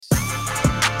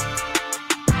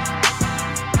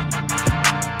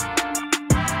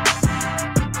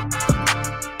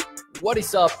What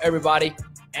is up, everybody?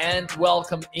 And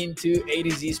welcome into A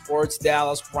to Z Sports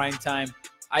Dallas Primetime.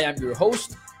 I am your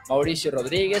host, Mauricio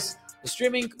Rodriguez,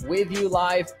 streaming with you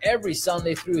live every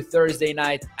Sunday through Thursday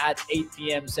night at 8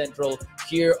 p.m. Central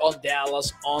here on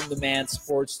Dallas On Demand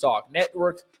Sports Talk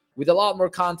Network with a lot more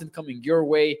content coming your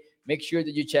way. Make sure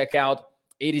that you check out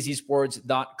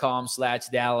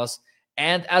atozsports.com/Dallas.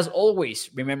 And as always,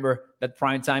 remember that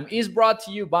Primetime is brought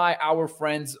to you by our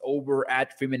friends over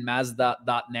at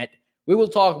freemanmazda.net. We will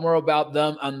talk more about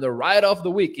them on the Ride of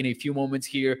the Week in a few moments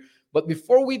here. But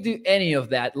before we do any of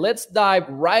that, let's dive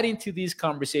right into this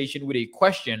conversation with a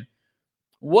question.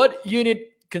 What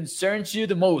unit concerns you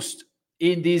the most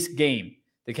in this game?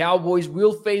 The Cowboys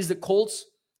will face the Colts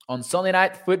on Sunday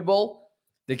Night Football.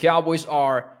 The Cowboys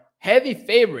are heavy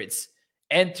favorites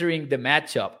entering the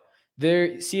matchup.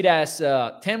 They're seen as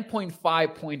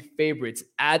 10.5-point favorites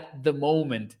at the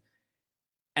moment.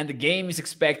 And the game is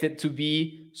expected to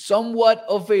be somewhat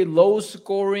of a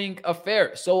low-scoring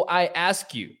affair. So I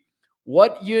ask you,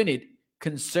 what unit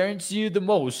concerns you the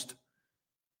most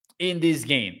in this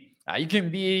game? You can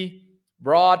be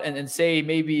broad and say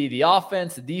maybe the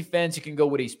offense, the defense. You can go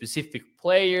with a specific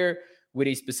player, with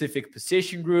a specific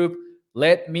position group.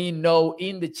 Let me know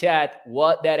in the chat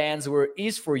what that answer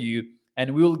is for you.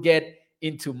 And we'll get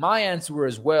into my answer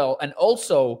as well. And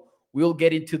also, we'll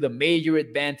get into the major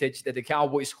advantage that the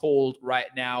Cowboys hold right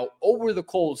now over the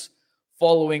Colts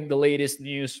following the latest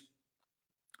news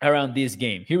around this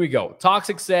game. Here we go.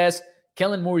 Toxic says,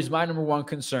 Kellen Moore is my number one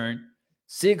concern.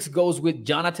 Six goes with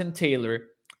Jonathan Taylor.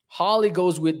 Holly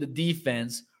goes with the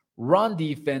defense. Run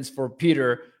defense for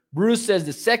Peter. Bruce says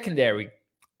the secondary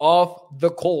of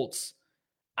the Colts.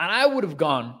 And I would have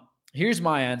gone, here's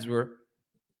my answer.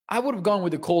 I would have gone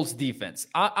with the Colts defense.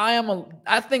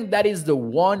 I think that is the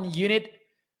one unit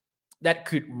that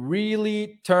could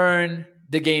really turn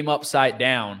the game upside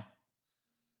down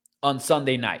on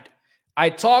Sunday night. I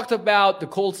talked about the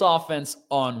Colts offense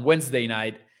on Wednesday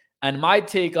night, and my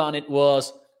take on it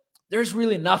was there's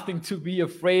really nothing to be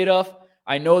afraid of.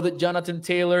 I know that Jonathan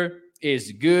Taylor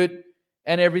is good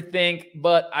and everything,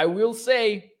 but I will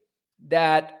say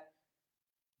that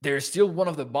they're still one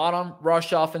of the bottom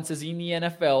rush offenses in the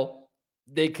NFL.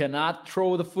 They cannot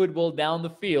throw the football down the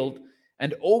field.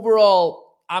 And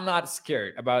overall, I'm not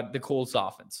scared about the Colts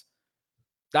offense.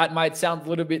 That might sound a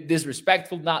little bit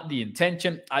disrespectful, not the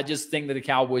intention. I just think that the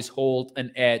Cowboys hold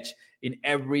an edge in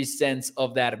every sense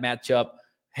of that matchup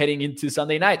heading into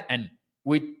Sunday night. And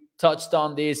we touched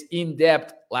on this in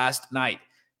depth last night.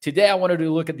 Today, I wanted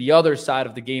to look at the other side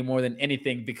of the game more than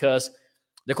anything because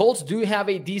the Colts do have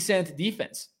a decent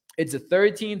defense. It's the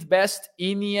 13th best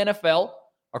in the NFL,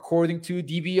 according to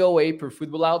DVOA per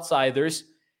Football Outsiders.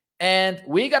 And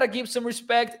we got to give some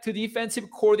respect to defensive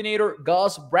coordinator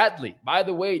Gus Bradley. By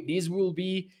the way, this will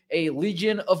be a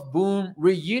Legion of Boom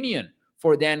reunion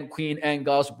for Dan Quinn and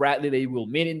Gus Bradley. They will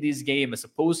meet in this game as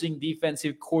opposing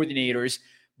defensive coordinators.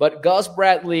 But Gus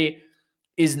Bradley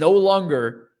is no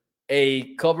longer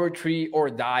a cover three or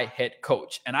die head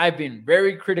coach. And I've been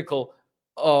very critical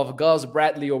of Gus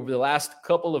Bradley over the last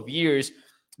couple of years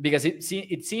because it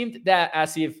seemed that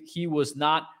as if he was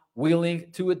not willing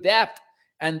to adapt.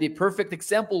 And the perfect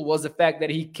example was the fact that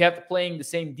he kept playing the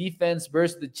same defense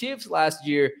versus the Chiefs last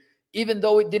year, even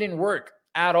though it didn't work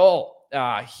at all.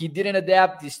 He didn't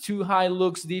adapt these two high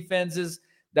looks defenses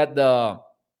that the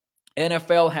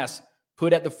NFL has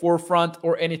put at the forefront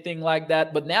or anything like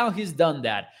that. But now he's done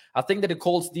that. I think that the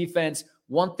Colts defense,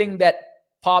 one thing that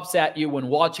pops at you when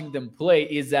watching them play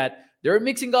is that they're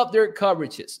mixing up their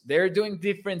coverages. They're doing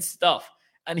different stuff.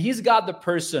 And he's got the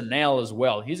personnel as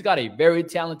well. He's got a very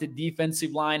talented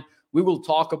defensive line. We will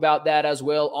talk about that as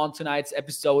well on tonight's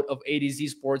episode of A to Z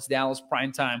Sports Dallas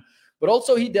Primetime. But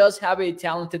also he does have a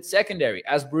talented secondary,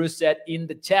 as Bruce said in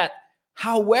the chat.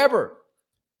 However,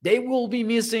 they will be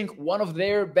missing one of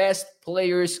their best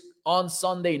players on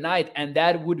Sunday night, and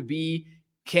that would be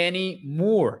Kenny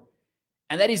Moore.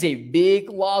 And that is a big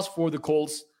loss for the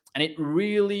Colts, and it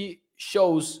really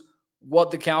shows what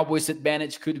the Cowboys'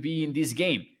 advantage could be in this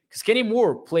game. Because Kenny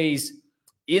Moore plays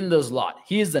in the slot.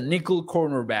 He is the nickel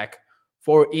cornerback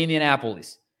for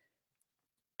Indianapolis.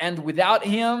 And without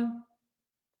him,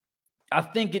 I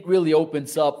think it really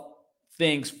opens up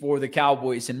things for the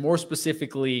Cowboys, and more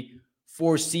specifically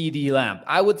for CeeDee Lamb.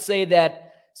 I would say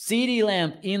that CeeDee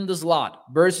Lamb in the slot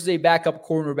versus a backup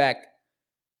cornerback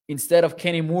instead of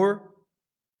Kenny Moore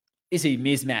is a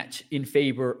mismatch in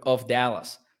favor of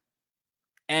Dallas.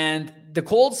 And the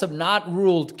Colts have not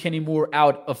ruled Kenny Moore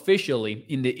out officially.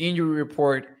 In the injury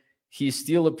report, he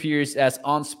still appears as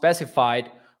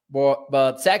unspecified.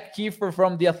 But Zach Kiefer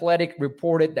from The Athletic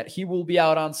reported that he will be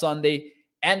out on Sunday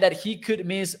and that he could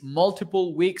miss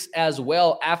multiple weeks as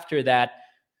well after that.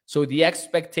 So the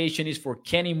expectation is for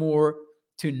Kenny Moore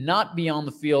to not be on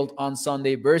the field on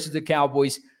Sunday versus the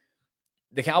Cowboys.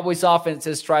 The Cowboys offense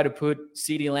has tried to put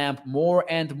CeeDee Lamb more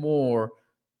and more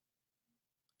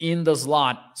in the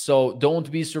slot. So don't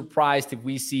be surprised if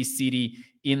we see CeeDee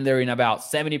in there in about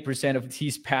 70% of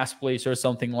these pass plays or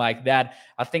something like that.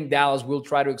 I think Dallas will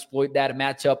try to exploit that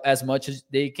matchup as much as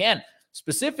they can,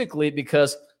 specifically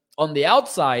because on the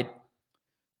outside,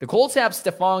 the Colts have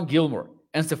Stephon Gilmore,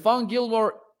 and Stephon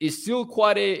Gilmore is still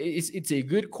it's a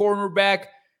good cornerback.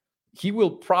 He will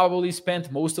probably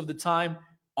spend most of the time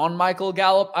on Michael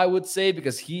Gallup, I would say,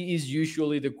 because he is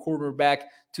usually the cornerback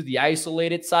to the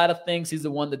isolated side of things. He's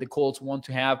the one that the Colts want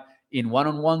to have in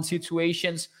one-on-one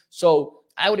situations. So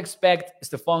I would expect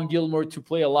Stephon Gilmore to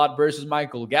play a lot versus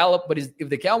Michael Gallup. But if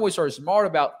the Cowboys are smart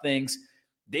about things,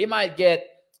 they might get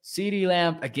CeeDee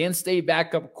Lamb against a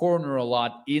backup corner a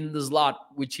lot in the slot,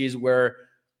 which is where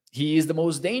he is the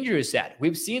most dangerous at.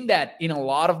 We've seen that in a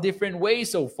lot of different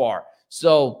ways so far.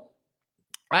 So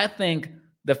I think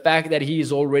the fact that he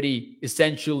is already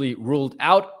essentially ruled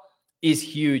out is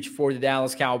huge for the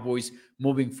Dallas Cowboys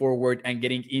moving forward and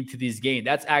getting into this game.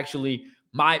 That's actually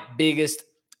my biggest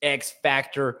X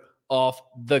factor of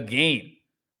the game.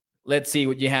 Let's see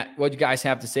what you guys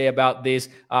have to say about this.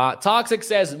 Toxic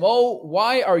says, Mo,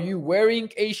 why are you wearing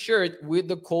a shirt with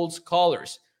the Colts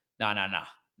colors? Nah.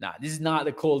 This is not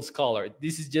the Colts color.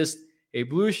 This is just a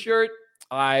blue shirt.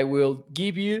 I will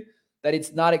give you that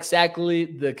it's not exactly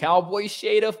the Cowboys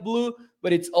shade of blue,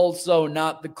 but it's also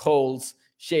not the Colts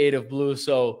shade of blue.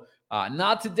 So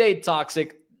not today,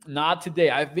 Toxic. Not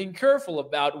today. I've been careful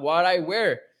about what I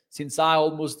wear since I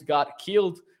almost got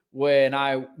killed when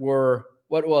I wore,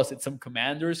 what was it, some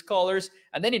Commanders colors.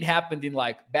 And then it happened in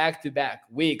like back-to-back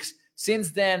weeks.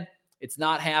 Since then, it's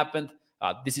not happened.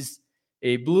 This is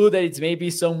a blue that it's maybe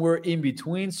somewhere in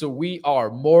between. So we are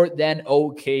more than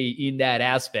okay in that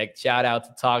aspect. Shout out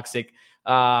to Toxic.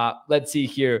 Let's see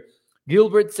here.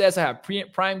 Gilbert says, I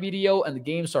have Prime Video and the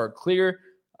games are clear.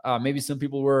 Maybe some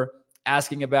people were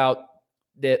asking about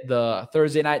the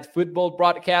Thursday night football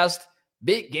broadcast.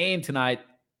 Big game tonight.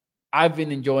 I've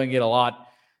been enjoying it a lot.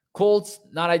 Colts,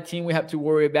 not a team we have to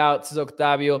worry about, says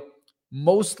Octavio.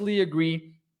 Mostly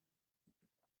agree.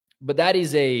 But that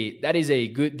is a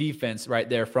good defense right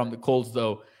there from the Colts,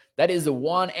 though. That is the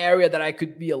one area that I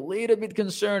could be a little bit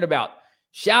concerned about.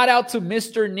 Shout out to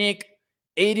Mr. Nick,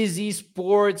 A to Z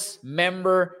Sports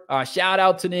member. Shout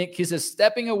out to Nick. He says,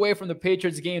 stepping away from the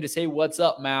Patriots game to say, what's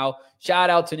up, Mao? Shout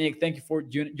out to Nick. Thank you for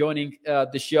joining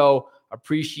the show.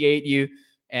 Appreciate you.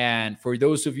 And for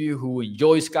those of you who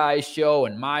enjoy Sky's show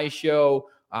and my show,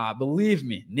 believe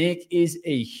me, Nick is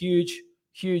a huge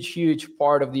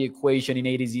part of the equation in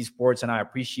A to Z Sports, and I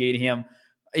appreciate him,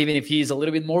 even if he's a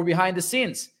little bit more behind the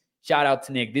scenes. Shout out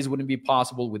to Nick. This wouldn't be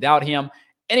possible without him.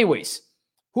 Anyways,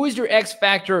 who is your X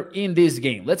factor in this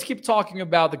game? Let's keep talking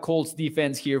about the Colts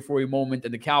defense here for a moment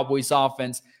and the Cowboys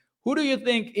offense. Who do you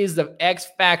think is the X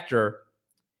factor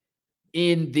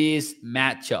in this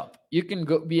matchup? You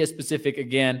can be as specific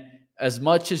again as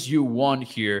much as you want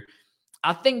here.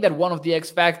 I think that one of the X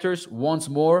factors, once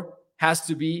more, has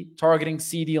to be targeting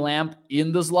CeeDee Lamb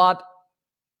in the slot.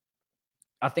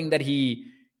 I think that he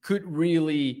could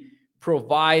really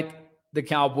provide the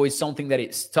Cowboys something that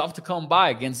is tough to come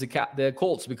by against the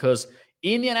Colts, because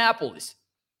Indianapolis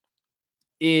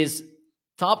is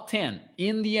top 10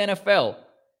 in the NFL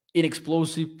in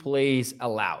explosive plays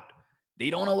allowed. They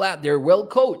don't allow, they're well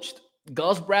coached.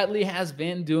 Gus Bradley has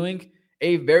been doing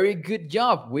a very good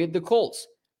job with the Colts.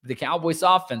 The Cowboys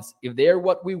offense, if they're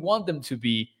what we want them to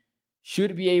be,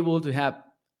 should be able to have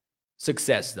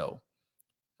success, though.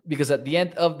 Because at the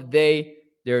end of the day,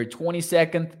 they're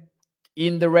 22nd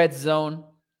in the red zone.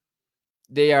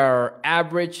 They are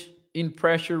average in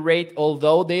pressure rate,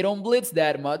 although they don't blitz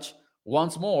that much.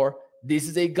 Once more, this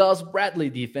is a Gus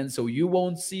Bradley defense, so you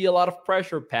won't see a lot of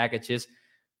pressure packages.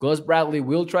 Gus Bradley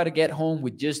will try to get home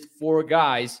with just 4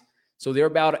 guys, so they're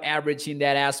about average in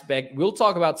that aspect. We'll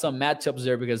talk about some matchups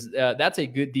there because that's a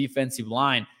good defensive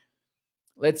line.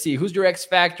 Let's see. Who's your X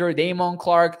factor? Damon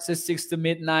Clark says 6 to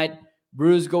midnight.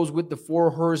 Bruce goes with the 4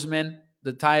 horsemen,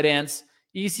 the tight ends.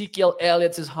 Ezekiel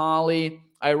Elliott says Holly.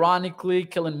 Ironically,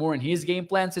 Kellen Moore and his game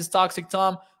plan says Toxic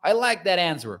Tom. I like that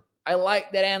answer.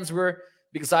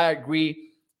 Because I agree.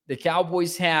 The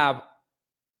Cowboys have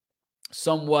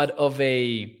somewhat of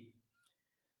a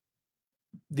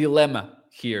dilemma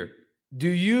here. Do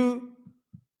you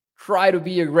try to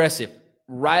be aggressive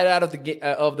right out of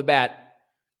the bat,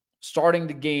 starting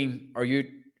the game? Are you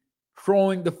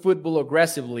throwing the football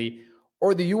aggressively,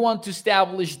 or do you want to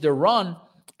establish the run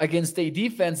against a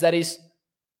defense that is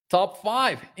top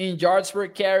 5 in yards per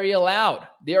carry allowed.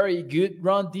 They are a good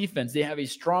run defense. They have a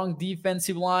strong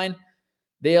defensive line.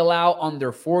 They allow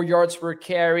under 4 yards per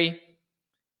carry.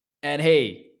 And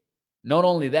hey, not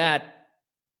only that,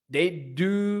 they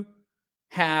do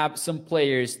have some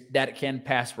players that can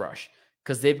pass rush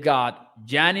because they've got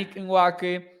Yannick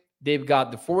Ngakoue, they've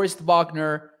got DeForest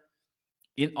Buckner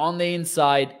on the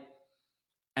inside,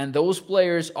 and those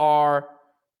players are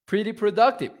pretty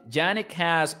productive. Yannick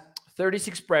has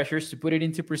 36 pressures. To put it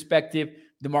into perspective,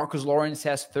 DeMarcus Lawrence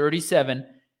has 37,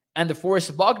 and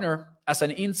DeForest Buckner, as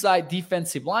an inside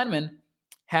defensive lineman,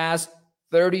 has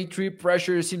 33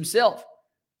 pressures himself.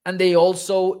 And they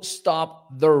also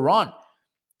stop the run.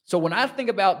 So when I think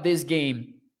about this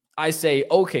game, I say,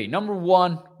 okay, number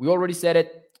one, we already said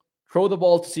it, throw the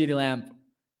ball to CeeDee Lamb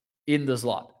in the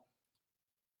slot.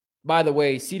 By the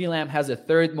way, CeeDee Lamb has the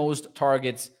 3rd most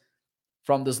targets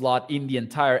from the slot in the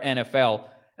entire NFL.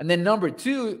 And then number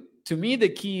 2, to me, the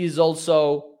key is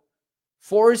also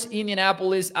force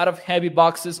Indianapolis out of heavy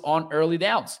boxes on early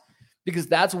downs, because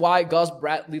that's why Gus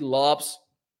Bradley loves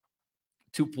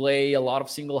to play a lot of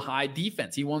single high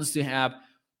defense. He wants to have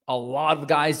a lot of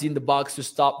guys in the box to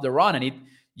stop the run, and it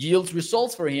yields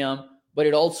results for him, but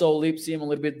it also leaves him a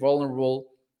little bit vulnerable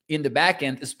in the back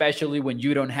end, especially when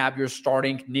you don't have your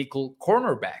starting nickel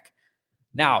cornerback.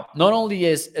 Now, not only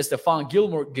is Stephon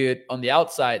Gilmore good on the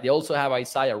outside, they also have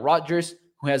Isaiah Rodgers,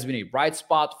 who has been a bright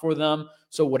spot for them.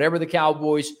 So whatever the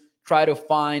Cowboys try to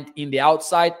find in the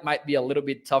outside might be a little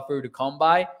bit tougher to come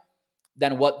by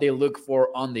than what they look for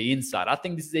on the inside. I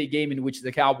think this is a game in which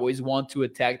the Cowboys want to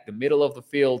attack the middle of the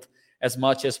field as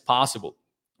much as possible,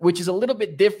 which is a little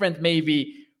bit different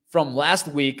maybe from last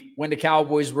week when the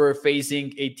Cowboys were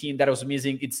facing a team that was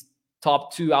missing its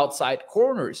top 2 outside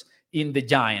corners in the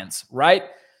Giants, right?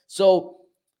 So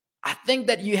I think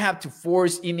that you have to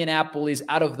force Indianapolis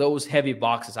out of those heavy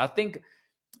boxes. I think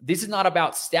this is not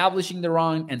about establishing the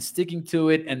run and sticking to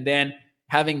it and then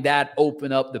having that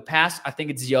open up the pass. I think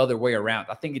it's the other way around.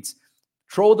 I think it's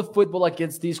throw the football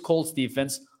against these Colts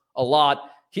defense a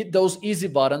lot, hit those easy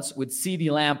buttons with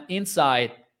CeeDee Lamb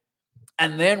inside,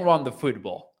 and then run the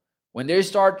football. When they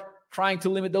start trying to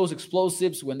limit those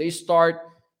explosives, when they start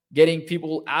getting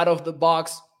people out of the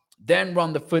box, then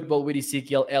run the football with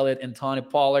Ezekiel Elliott and Tony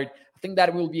Pollard. I think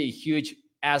that will be a huge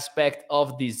aspect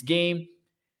of this game.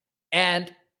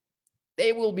 And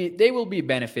they will be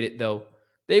benefited, though.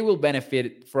 They will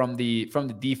benefit from the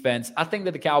defense. I think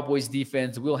that the Cowboys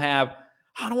defense will have,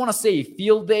 I don't want to say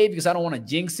field day because I don't want to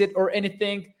jinx it or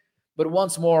anything. But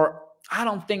once more, I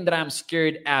don't think that I'm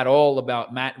scared at all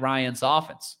about Matt Ryan's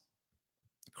offense.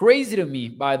 Crazy to me,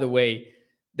 by the way,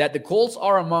 that the Colts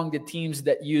are among the teams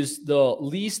that use the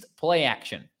least play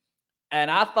action.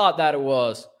 And I thought that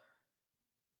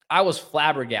I was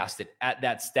flabbergasted at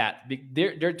that stat.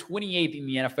 They're 28th in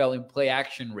the NFL in play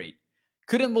action rate.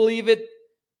 Couldn't believe it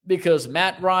because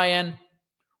Matt Ryan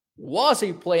was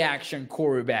a play action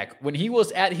quarterback. When he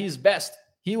was at his best,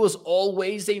 he was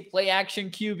always a play action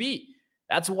QB.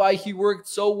 That's why he worked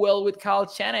so well with Kyle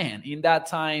Shanahan in that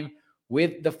time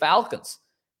with the Falcons.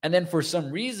 And then for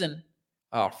some reason,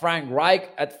 Frank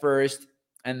Reich at first,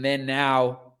 and then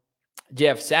now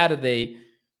Jeff Saturday,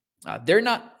 they're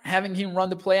not having him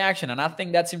run the play action, and I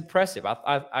think that's impressive.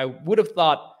 I would have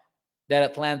thought that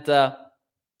Atlanta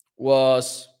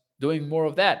was doing more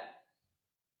of that.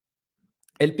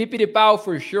 El Pipi de Pau,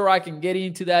 for sure, I can get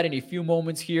into that in a few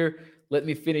moments here. Let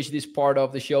me finish this part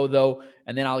of the show, though,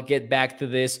 and then I'll get back to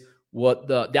this, what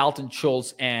the Dalton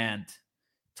Schultz and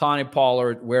Tony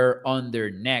Pollard were on their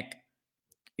neck.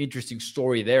 Interesting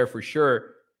story there for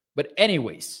sure. But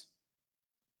anyways,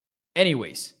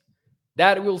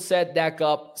 that will set Dak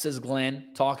up, says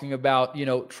Glenn, talking about,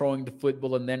 throwing the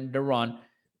football and then the run.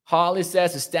 Holly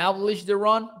says establish the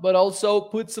run, but also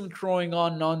put some throwing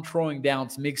on, non-throwing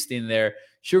downs mixed in there.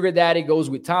 Sugar Daddy goes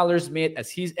with Tyler Smith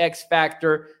as his X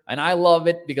factor, and I love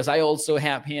it because I also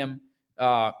have him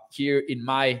here in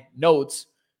my notes.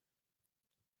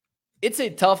 It's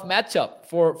a tough matchup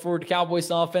for the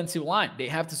Cowboys offensive line. They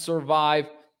have to survive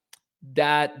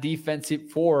that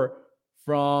defensive four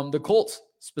from the Colts.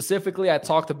 Specifically, I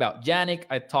talked about Yannick.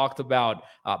 I talked about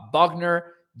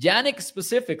Buckner. Yannick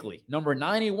specifically, number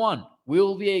 91,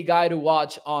 will be a guy to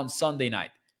watch on Sunday night.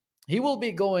 He will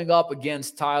be going up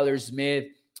against Tyler Smith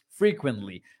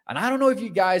frequently. And I don't know if you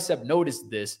guys have noticed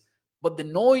this, but the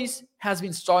noise has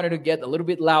been starting to get a little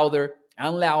bit louder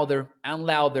and louder and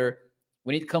louder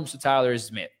when it comes to Tyler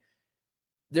Smith.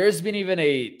 There's been even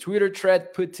a Twitter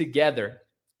thread put together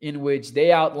in which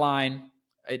they outline,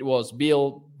 it was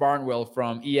Bill Barnwell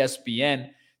from ESPN,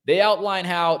 they outline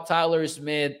how Tyler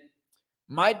Smith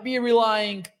might be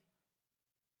relying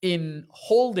in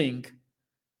holding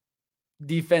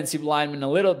defensive linemen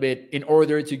a little bit in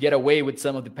order to get away with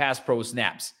some of the pass pro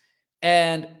snaps.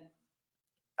 And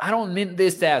I don't mean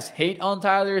this as hate on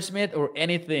Tyler Smith or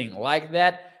anything like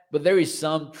that, but there is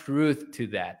some truth to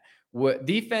that. What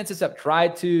defenses have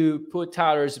tried to put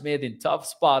Tyler Smith in tough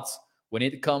spots when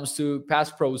it comes to pass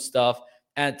pro stuff.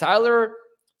 And Tyler,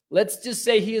 let's just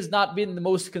say he has not been the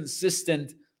most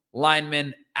consistent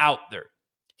lineman out there.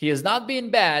 He has not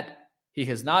been bad. He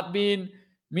has not been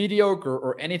mediocre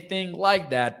or anything like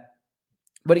that.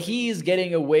 But he is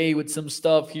getting away with some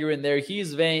stuff here and there.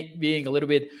 He's being a little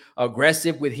bit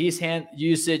aggressive with his hand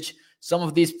usage. Some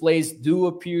of these plays do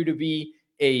appear to be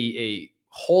a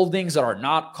holdings that are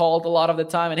not called a lot of the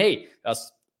time. And hey,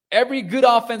 every good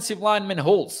offensive lineman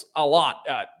holds a lot.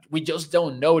 We just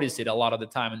don't notice it a lot of the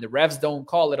time, and the refs don't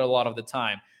call it a lot of the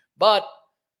time. But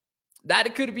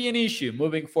that could be an issue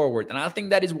moving forward. And I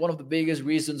think that is one of the biggest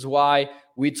reasons why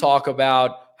we talk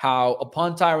about how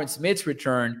upon Tyron Smith's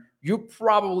return, you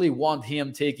probably want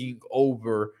him taking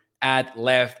over at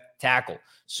left tackle.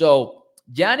 So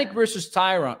Yannick versus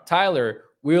Tyler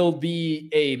will be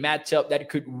a matchup that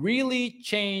could really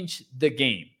change the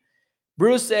game.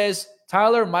 Bruce says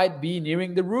Tyler might be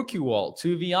nearing the rookie wall,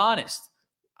 to be honest.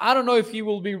 I don't know if he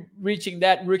will be reaching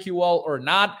that rookie wall or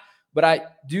not, but I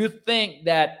do think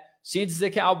that since the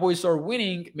Cowboys are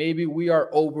winning, maybe we are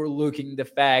overlooking the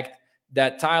fact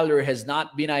that Tyler has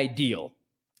not been ideal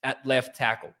at left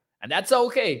tackle. And that's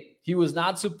okay. He was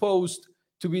not supposed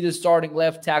to be the starting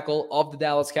left tackle of the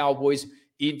Dallas Cowboys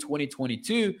in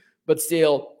 2022, but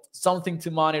still something to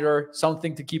monitor,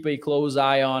 something to keep a close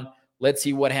eye on. Let's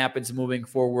see what happens moving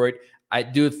forward. I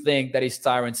do think that is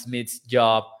Tyron Smith's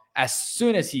job as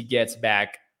soon as he gets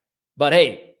back. But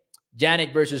hey,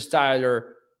 Yannick versus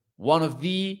Tyler, one of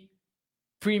the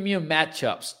premium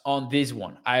matchups on this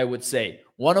one, I would say.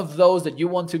 One of those that you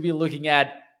want to be looking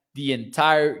at the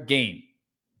entire game.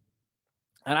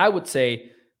 And I would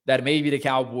say that maybe the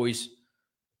Cowboys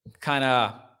kind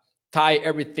of tie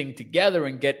everything together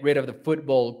and get rid of the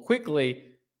football quickly,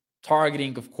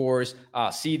 targeting, of course,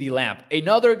 CeeDee Lamb.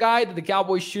 Another guy that the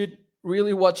Cowboys should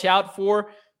really watch out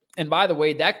for. And by the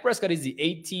way, Dak Prescott is the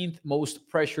 18th most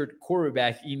pressured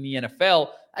quarterback in the NFL.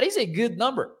 That is a good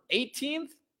number. 18th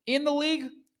in the league.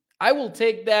 I will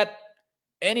take that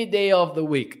any day of the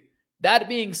week. That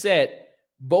being said,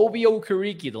 Bobby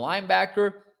Okereke, the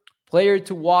linebacker, player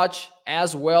to watch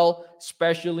as well,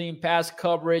 especially in pass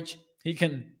coverage. He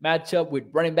can match up with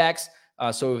running backs.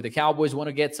 So if the Cowboys want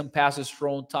to get some passes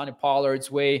thrown Tony Pollard's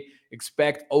way,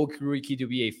 expect Okereke to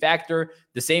be a factor.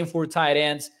 The same for tight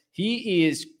ends. He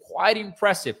is quite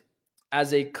impressive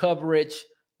as a coverage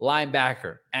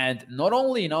linebacker. And not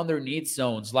only in underneath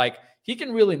zones, like he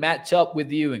can really match up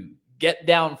with you and get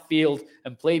downfield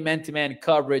and play man-to-man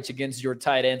coverage against your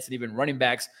tight ends and even running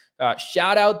backs.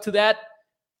 Shout out to that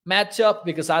matchup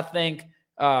because I think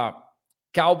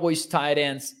Cowboys tight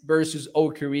ends versus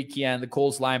Okereke and the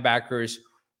Colts linebackers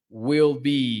will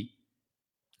be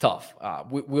tough.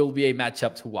 Will be a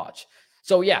matchup to watch.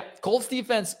 So yeah, Colts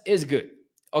defense is good.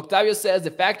 Octavio says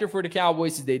the factor for the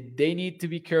Cowboys is that they need to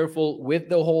be careful with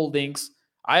the holdings.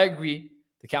 I agree.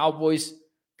 The Cowboys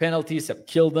penalties have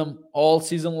killed them all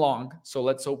season long. So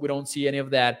let's hope we don't see any of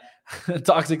that.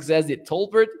 Toxic says, did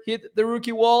Tolbert hit the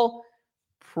rookie wall?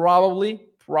 Probably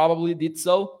did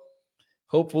so.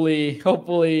 Hopefully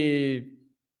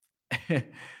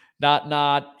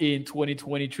not in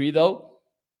 2023 though.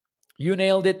 You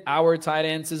nailed it. Our tight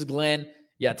ends, says Glenn.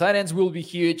 Yeah, tight ends will be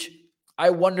huge. I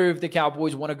wonder if the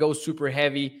Cowboys want to go super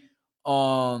heavy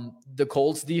on the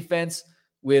Colts defense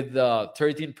with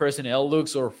 13 personnel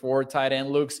looks or 4 tight end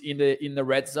looks in the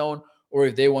red zone, or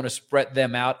if they want to spread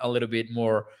them out a little bit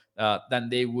more than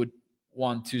they would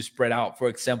want to spread out, for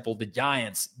example, the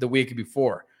Giants the week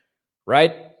before,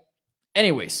 right?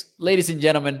 Anyways, ladies and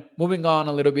gentlemen, moving on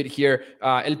a little bit here.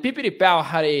 El Pipiri Pau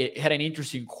had an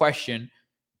interesting question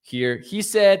here. He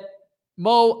said,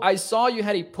 Mo, I saw you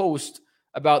had a post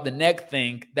about the neck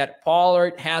thing that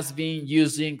Pollard has been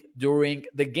using during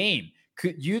the game.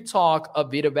 Could you talk a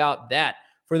bit about that?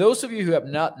 For those of you who have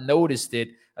not noticed it,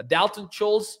 Dalton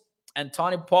Schultz and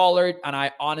Tony Pollard, and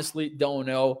I honestly don't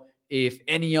know if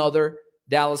any other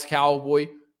Dallas Cowboy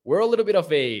were a little bit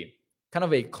of a kind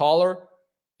of a collar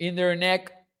in their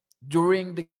neck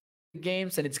during the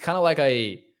games, and it's kind of like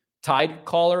a tied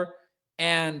collar.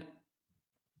 And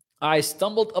I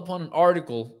stumbled upon an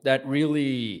article that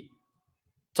really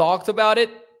talked about it,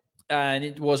 and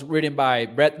it was written by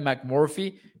Brett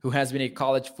McMurphy, who has been a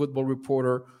college football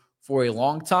reporter for a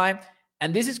long time.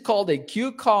 And this is called a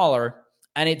Q collar,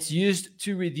 and it's used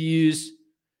to reduce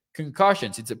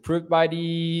concussions. It's approved by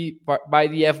the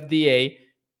FDA.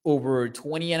 Over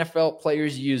 20 NFL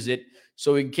players use it.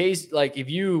 So in case, like, if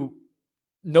you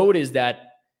notice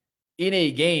that in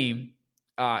a game,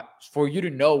 for you to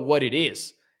know what it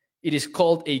is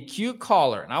called a cue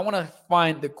collar. And I want to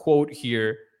find the quote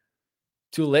here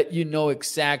to let you know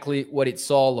exactly what it's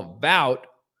all about.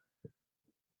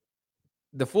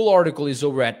 The full article is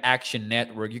over at Action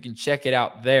Network. You can check it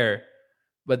out there.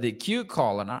 But the cue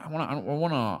collar, and I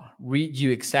want to read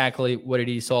you exactly what it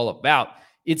is all about.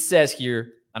 It says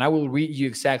here, and I will read you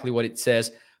exactly what it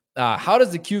says. How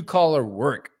does the cue collar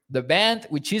work? The band,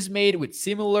 which is made with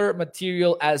similar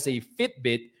material as a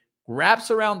Fitbit, wraps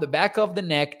around the back of the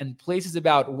neck and places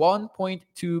about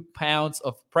 1.2 pounds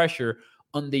of pressure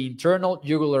on the internal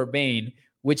jugular vein,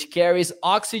 which carries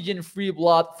oxygen-free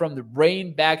blood from the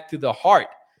brain back to the heart.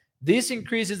 This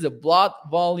increases the blood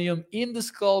volume in the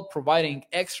skull, providing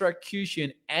extra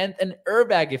cushion and an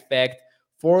airbag effect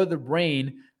for the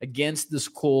brain against the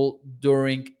skull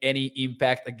during any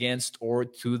impact against or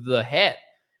to the head.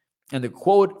 And the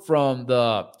quote from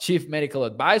the chief medical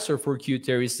advisor for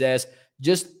Q-Terry says,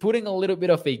 just putting a little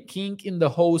bit of a kink in the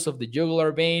hose of the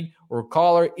jugular vein or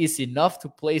collar is enough to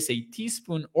place a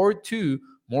teaspoon or two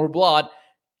more blood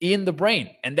in the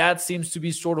brain. And that seems to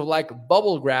be sort of like a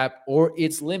bubble wrap, or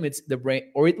it limits the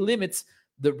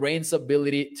brain's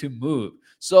ability to move.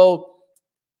 So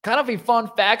kind of a fun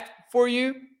fact for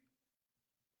you.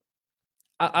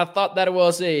 I thought that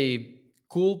was a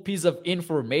cool piece of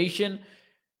information.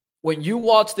 When you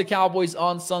watch the Cowboys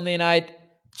on Sunday night,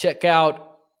 check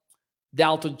out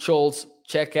Dalton Schultz,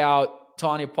 check out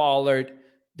Tony Pollard.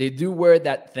 They do wear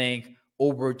that thing.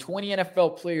 Over 20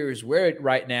 NFL players wear it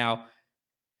right now.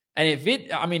 And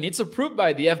it's approved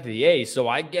by the FDA, so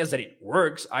I guess that it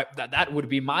works. That would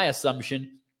be my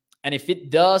assumption. And if it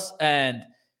does, and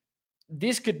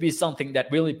this could be something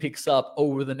that really picks up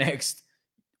over the next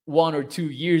 1 or 2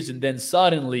 years, and then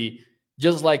suddenly,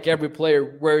 just like every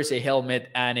player wears a helmet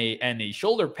and a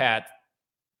shoulder pad,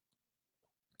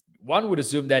 one would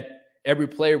assume that every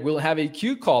player will have a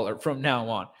cue collar from now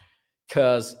on,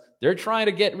 because they're trying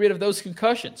to get rid of those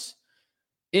concussions.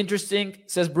 Interesting,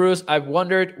 says Bruce. I've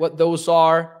wondered what those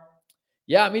are.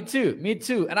 Yeah, me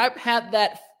too. And I've had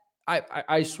that.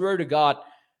 I swear to God,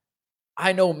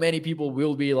 I know many people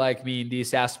will be like me in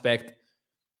this aspect.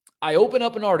 I open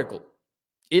up an article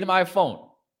in my phone,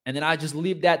 and then I just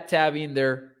leave that tab in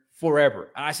there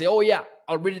forever. And I say, oh yeah,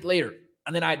 I'll read it later.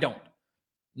 And then I don't.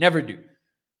 Never do.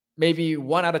 Maybe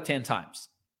 1 out of 10 times.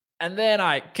 And then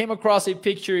I came across a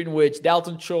picture in which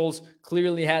Dalton Schultz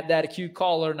clearly had that cue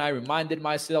collar, and I reminded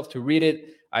myself to read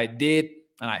it. I did,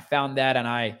 and I found that, and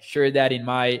I shared that in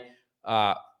my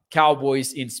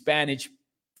Cowboys in Spanish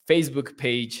Facebook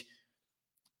page.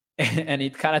 And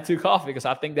it kind of took off because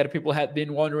I think that people had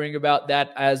been wondering about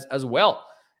that as well.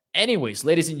 Anyways,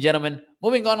 ladies and gentlemen,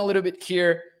 moving on a little bit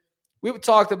here. We've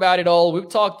talked about it all. We've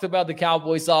talked about the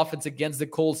Cowboys offense against the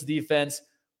Colts defense,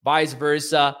 vice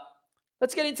versa.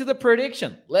 Let's get into the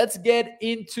prediction. Let's get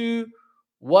into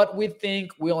what we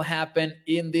think will happen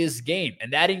in this game.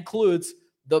 And that includes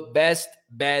the best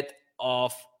bet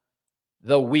of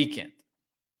the weekend.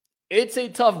 It's a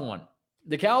tough one.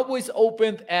 The Cowboys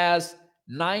opened as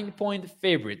 9-point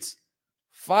favorites,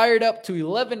 fired up to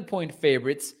 11-point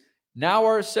favorites, now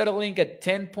are settling at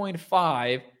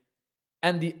 10.5,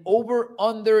 and the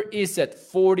over-under is at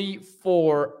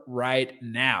 44 right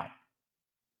now.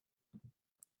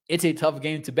 It's a tough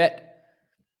game to bet.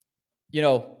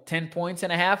 10 points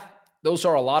and a half, those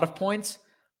are a lot of points.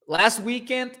 Last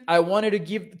weekend, I wanted to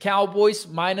give the Cowboys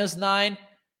 -9,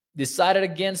 decided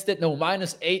against it. No,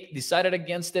 -8, decided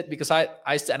against it because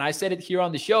I said it here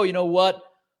on the show. You know what?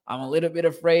 I'm a little bit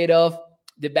afraid of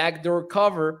the backdoor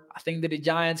cover. I think that the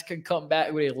Giants can come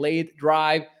back with a late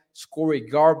drive, score a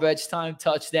garbage time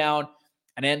touchdown,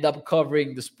 and end up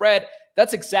covering the spread.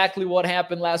 That's exactly what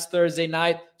happened last Thursday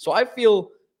night. So I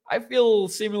feel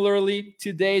similarly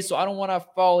today, so I don't want to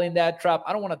fall in that trap.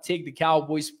 I don't want to take the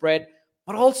Cowboys spread,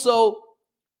 but also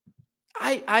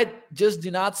I just do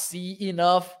not see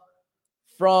enough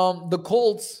from the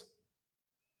Colts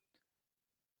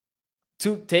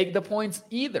to take the points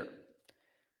either.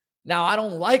 Now, I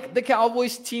don't like the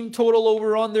Cowboys team total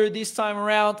over-under this time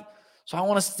around, so I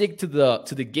want to stick to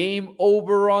the game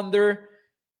over-under.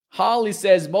 Holly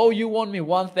says, Mo, you won me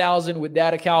 1,000 with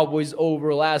that Cowboys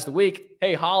over last week.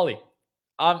 Hey, Holly,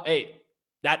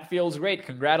 that feels great.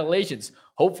 Congratulations.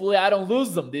 Hopefully, I don't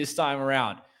lose them this time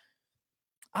around.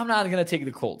 I'm not going to take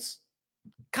the Colts.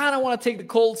 Kind of want to take the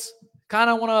Colts. Kind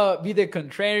of want to be the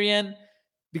contrarian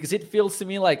because it feels to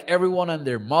me like everyone and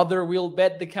their mother will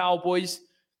bet the Cowboys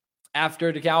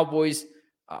after the Cowboys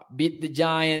beat the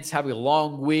Giants, have a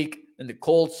long week, and the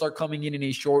Colts are coming in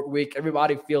a short week.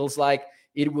 Everybody feels like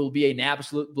it will be an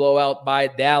absolute blowout by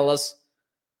Dallas.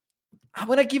 I'm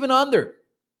going to give an under.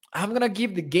 I'm going to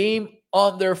give the game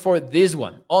under for this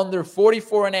one. Under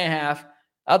 44.5.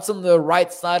 That's on the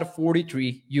right side of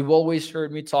 43. You've always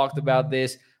heard me talk about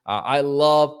this. I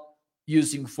love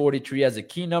using 43 as a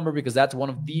key number because that's one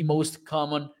of the most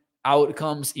common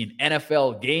outcomes in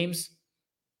NFL games.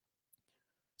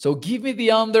 So give me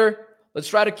the under. Let's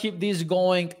try to keep this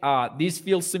going. This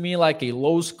feels to me like a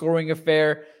low-scoring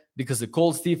affair because the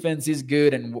Colts defense is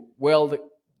good and, well,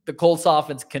 the Colts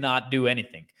offense cannot do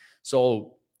anything.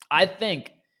 So I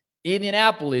think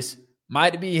Indianapolis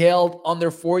might be held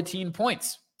under 14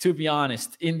 points, to be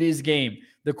honest, in this game.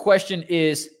 The question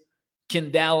is,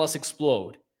 can Dallas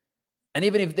explode? And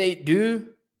even if they do,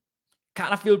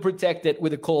 kind of feel protected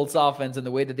with the Colts offense and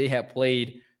the way that they have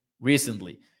played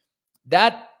recently.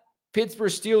 That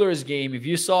Pittsburgh Steelers game, if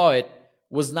you saw it,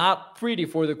 was not pretty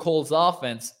for the Colts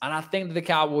offense. And I think that the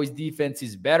Cowboys defense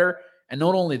is better. And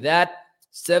not only that,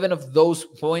 7 of those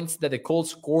points that the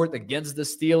Colts scored against the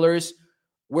Steelers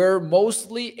were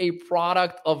mostly a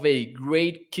product of a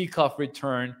great kickoff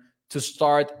return to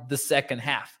start the second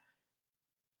half.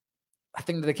 I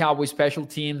think that the Cowboys special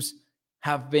teams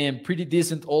have been pretty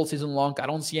decent all season long. I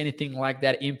don't see anything like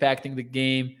that impacting the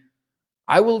game.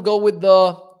 I will go with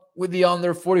the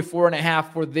under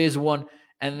 44.5 for this one.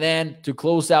 And then to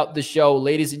close out the show,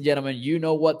 ladies and gentlemen, you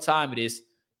know what time it is.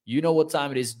 You know what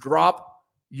time it is. Drop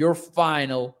your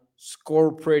final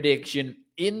score prediction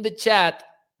in the chat.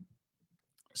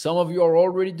 Some of you are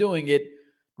already doing it.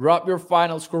 Drop your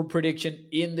final score prediction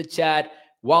in the chat.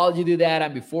 While you do that,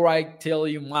 and before I tell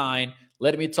you mine,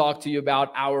 let me talk to you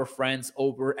about our friends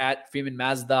over at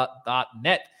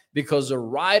PRIMETIME.net, because the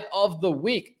ride of the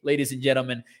week, ladies and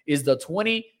gentlemen, is the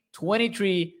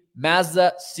 2023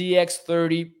 Mazda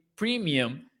CX-30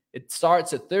 Premium. It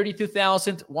starts at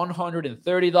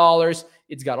 $32,130.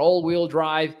 It's got all-wheel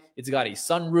drive. It's got a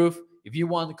sunroof. If you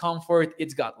want comfort,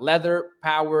 it's got leather,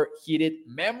 power, heated,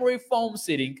 memory foam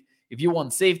seating. If you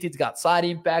want safety, it's got side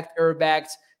impact airbags.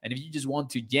 And if you just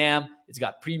want to jam, it's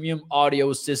got premium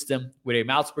audio system with a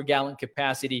miles per gallon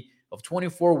capacity of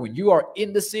 24 when you are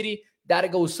in the city.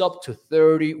 That goes up to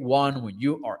 31 when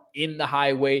you are in the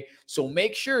highway. So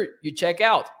make sure you check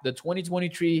out the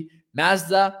 2023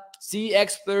 Mazda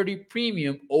CX-30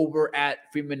 Premium over at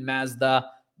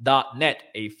FreemanMazda.net,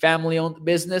 a family-owned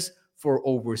business for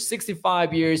over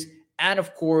 65 years. And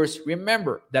of course,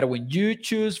 remember that when you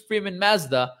choose Freeman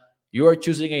Mazda, you are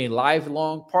choosing a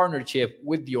lifelong partnership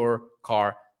with your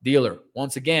car dealer.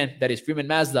 Once again, that is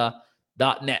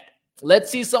FreemanMazda.net. Let's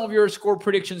see some of your score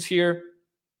predictions here.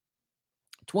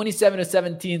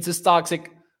 27-17 says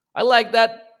Toxic. I like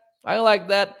that.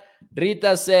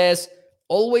 Rita says,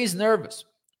 always nervous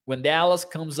when Dallas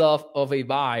comes off of a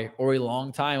bye or a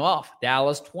long time off.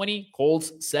 Dallas 20,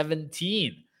 Colts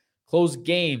 17. Close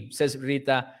game, says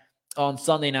Rita, on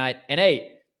Sunday night. And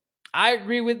hey, I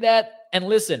agree with that. And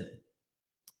listen,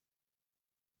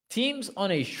 teams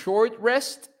on a short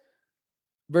rest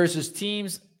versus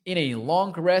teams in a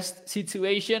long rest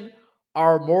situation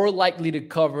are more likely to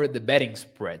cover the betting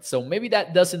spread. So maybe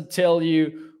that doesn't tell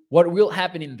you what will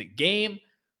happen in the game,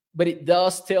 but it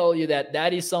does tell you that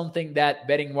that is something that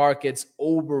betting markets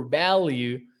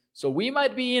overvalue. So we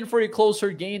might be in for a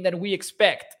closer game than we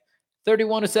expect.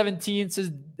 31-17 says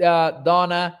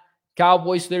Donna.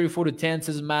 Cowboys 34-10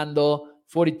 says Mando.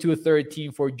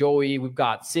 42-13 for Joey. We've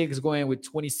got 6 going with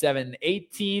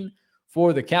 27-18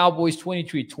 for the Cowboys.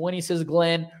 23-20 says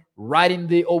Glenn. Right in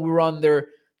the over-under.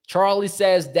 Charlie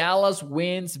says Dallas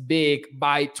wins big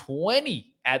by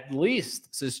 20 at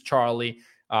least, says Charlie.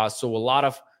 So a lot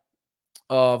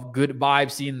of good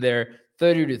vibes in there.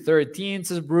 30-13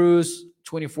 says Bruce.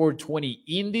 24-20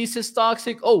 Indy says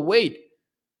Toxic. Oh, wait.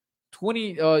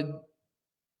 20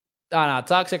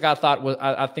 Toxic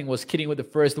I think was kidding with the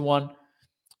first one.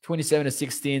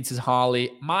 27-16 says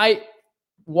Holly. My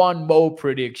one Mo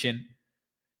prediction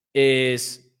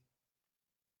is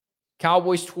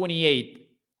Cowboys 28,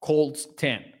 Colts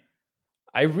 10.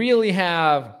 I really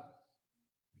have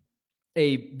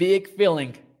a big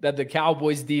feeling that the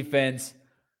Cowboys defense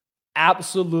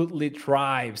absolutely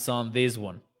thrives on this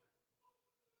one.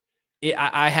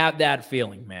 I have that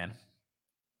feeling, man.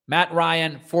 Matt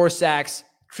Ryan, 4 sacks,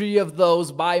 3 of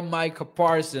those by Micah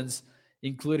Parsons,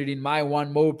 included in my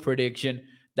one Mo prediction.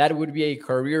 That would be a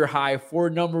career high for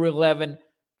number 11. I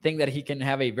think that he can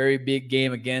have a very big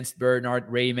game against Bernard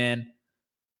Raymond.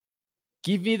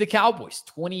 Give me the Cowboys,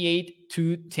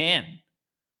 28-10.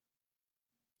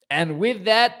 And with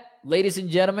that, ladies and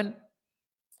gentlemen,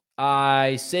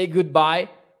 I say goodbye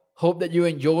Hope that you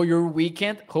enjoy your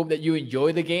weekend. Hope that you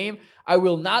enjoy the game. I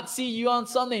will not see you on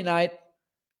Sunday night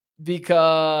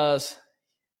because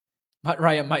Matt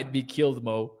Ryan might be killed,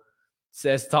 Mo,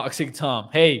 says Toxic Tom.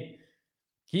 Hey,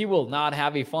 he will not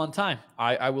have a fun time.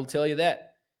 I will tell you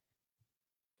that.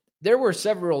 There were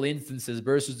several instances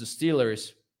versus the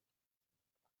Steelers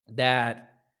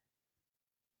that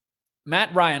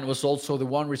Matt Ryan was also the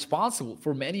one responsible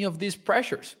for many of these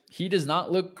pressures. He does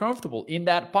not look comfortable in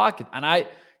that pocket. And I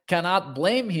cannot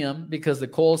blame him because the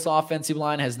Colts offensive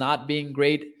line has not been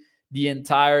great the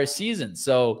entire season.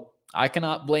 So I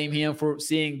cannot blame him for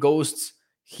seeing ghosts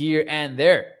here and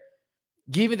there.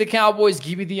 Give me the Cowboys.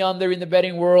 Give me the under in the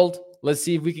betting world. Let's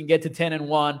see if we can get to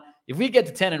 10-1. If we get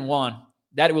to 10-1,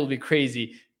 that will be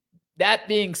crazy. That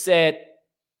being said,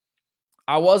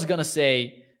 I was going to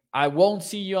say I won't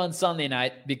see you on Sunday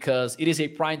night because it is a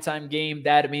primetime game.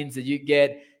 That means that you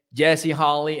get Jesse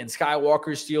Holly and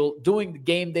Skywalker still doing the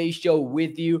game day show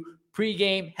with you,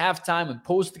 pregame, halftime, and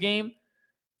postgame.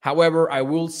 However, I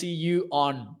will see you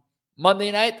on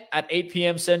Monday night at 8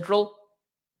 p.m. Central.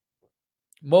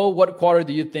 Mo, what quarter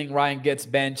do you think Ryan gets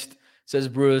benched? Says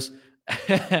Bruce.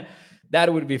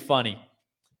 That would be funny.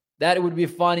 That would be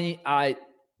funny. I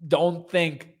don't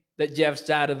think that Jeff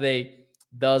Saturday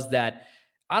does that.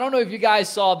 I don't know if you guys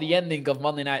saw the ending of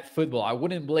Monday Night Football. I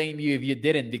wouldn't blame you if you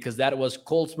didn't because that was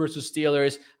Colts versus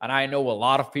Steelers. And I know a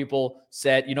lot of people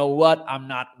said, you know what, I'm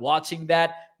not watching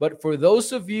that. But for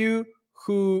those of you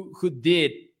who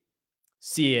did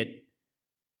see it,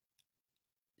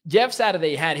 Jeff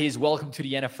Saturday had his welcome to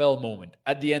the NFL moment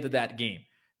at the end of that game.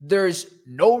 There's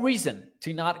no reason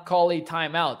to not call a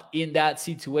timeout in that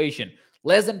situation.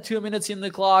 Less than 2 minutes in the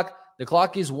clock. The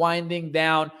clock is winding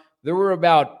down. There were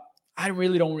about, I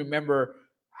really don't remember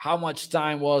how much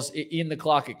time was in the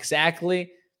clock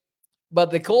exactly, but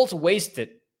the Colts wasted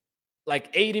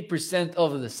like 80%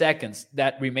 of the seconds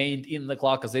that remained in the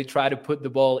clock as they tried to put the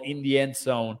ball in the end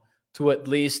zone to at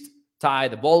least tie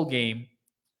the ball game.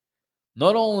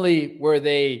 Not only were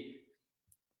they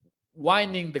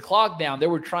winding the clock down, they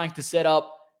were trying to set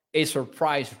up a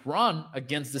surprise run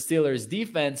against the Steelers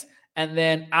defense. And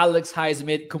then Alex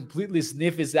Highsmith completely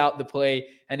sniffs out the play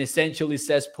and essentially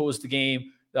says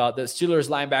post-game, the Steelers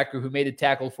linebacker who made a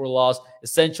tackle for loss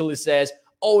essentially says,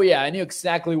 oh yeah, I knew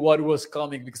exactly what was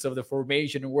coming because of the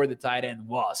formation and where the tight end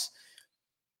was.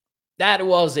 That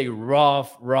was a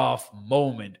rough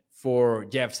moment for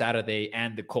Jeff Saturday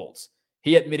and the Colts.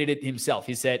 He admitted it himself.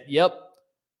 He said, yep,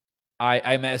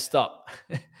 I messed up.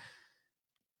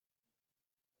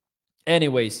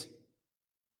 Anyways,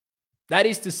 that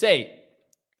is to say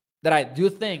that I do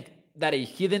think that a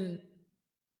hidden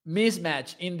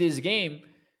mismatch in this game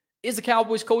is the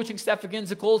Cowboys coaching staff against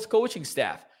the Colts coaching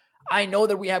staff. I know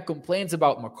that we have complaints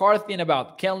about McCarthy and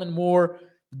about Kellen Moore.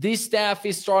 This staff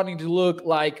is starting to look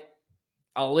like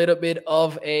a little bit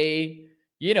of a,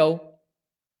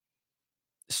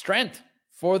 strength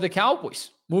for the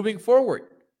Cowboys moving forward.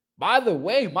 By the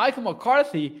way, Michael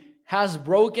McCarthy has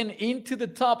broken into the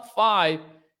top 5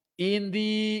 in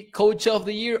the Coach of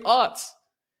the Year odds.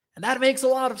 And that makes a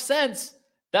lot of sense.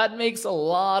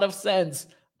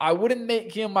 I wouldn't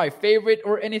make him my favorite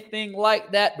or anything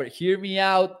like that, but hear me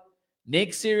out.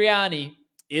 Nick Sirianni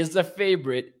is the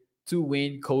favorite to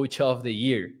win Coach of the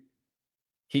Year.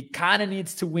 He kind of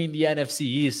needs to win the NFC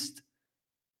East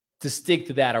to stick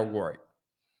to that award.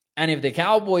 And if the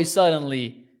Cowboys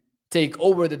suddenly take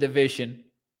over the division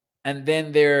and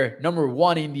then they're number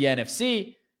 1 in the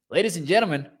NFC, ladies and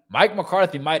gentlemen, Mike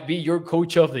McCarthy might be your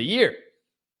Coach of the Year.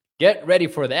 Get ready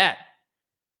for that.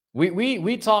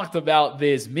 We talked about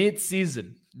this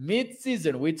mid-season.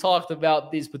 We talked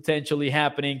about this potentially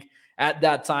happening. At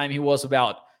that time, he was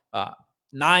about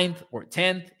 9th or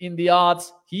 10th in the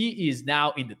odds. He is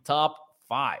now in the top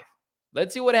 5.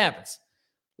 Let's see what happens.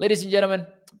 Ladies and gentlemen,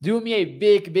 do me a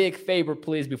big favor,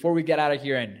 please, before we get out of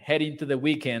here and head into the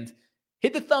weekend.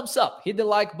 Hit the thumbs up. Hit the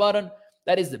like button.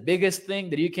 That is the biggest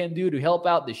thing that you can do to help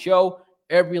out the show.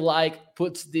 Every like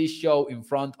puts this show in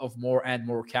front of more and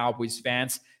more Cowboys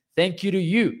fans. Thank you to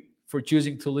you for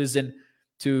choosing to listen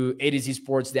to A to Z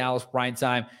Sports Dallas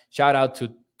Primetime. Shout out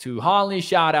to Holly.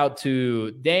 Shout out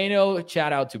to Dano.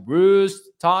 Shout out to Bruce,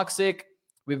 Toxic.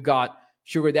 We've got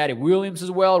Sugar Daddy Williams as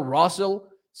well. Russell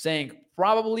saying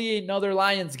probably another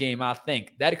Lions game, I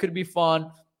think. That could be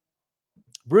fun.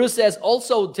 Bruce says,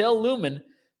 also tell Lumen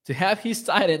to have his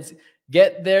Titans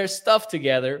get their stuff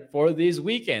together for this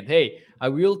weekend. Hey, I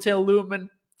will tell Lumen.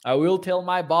 I will tell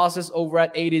my bosses over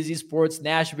at A to Z Sports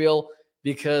Nashville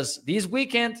because this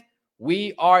weekend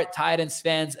we are Titans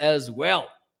fans as well.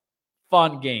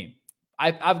 Fun game.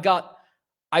 I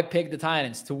picked the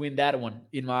Titans to win that one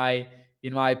in my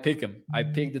in my pick 'em. I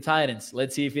picked the Titans.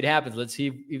 Let's see if it happens. Let's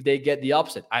see if they get the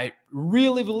upset. I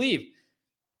really believe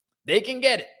they can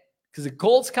get it because the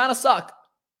Colts kind of suck.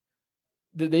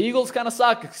 The Eagles kind of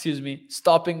suck,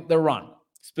 stopping the run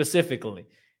specifically.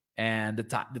 And the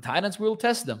Titans will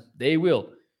test them. They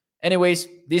will. Anyways,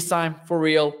 this time, for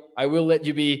real, I will let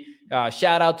you be.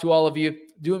 Shout out to all of you.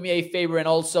 Do me a favor and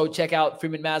also check out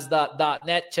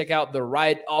freemanmazda.net. Check out the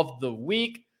Ride of the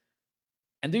Week.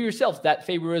 And do yourself that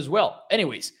favor as well.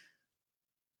 Anyways,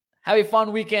 have a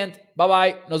fun weekend.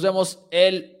 Bye-bye. Nos vemos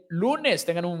el lunes.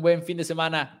 Tengan un buen fin de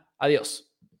semana. Adiós.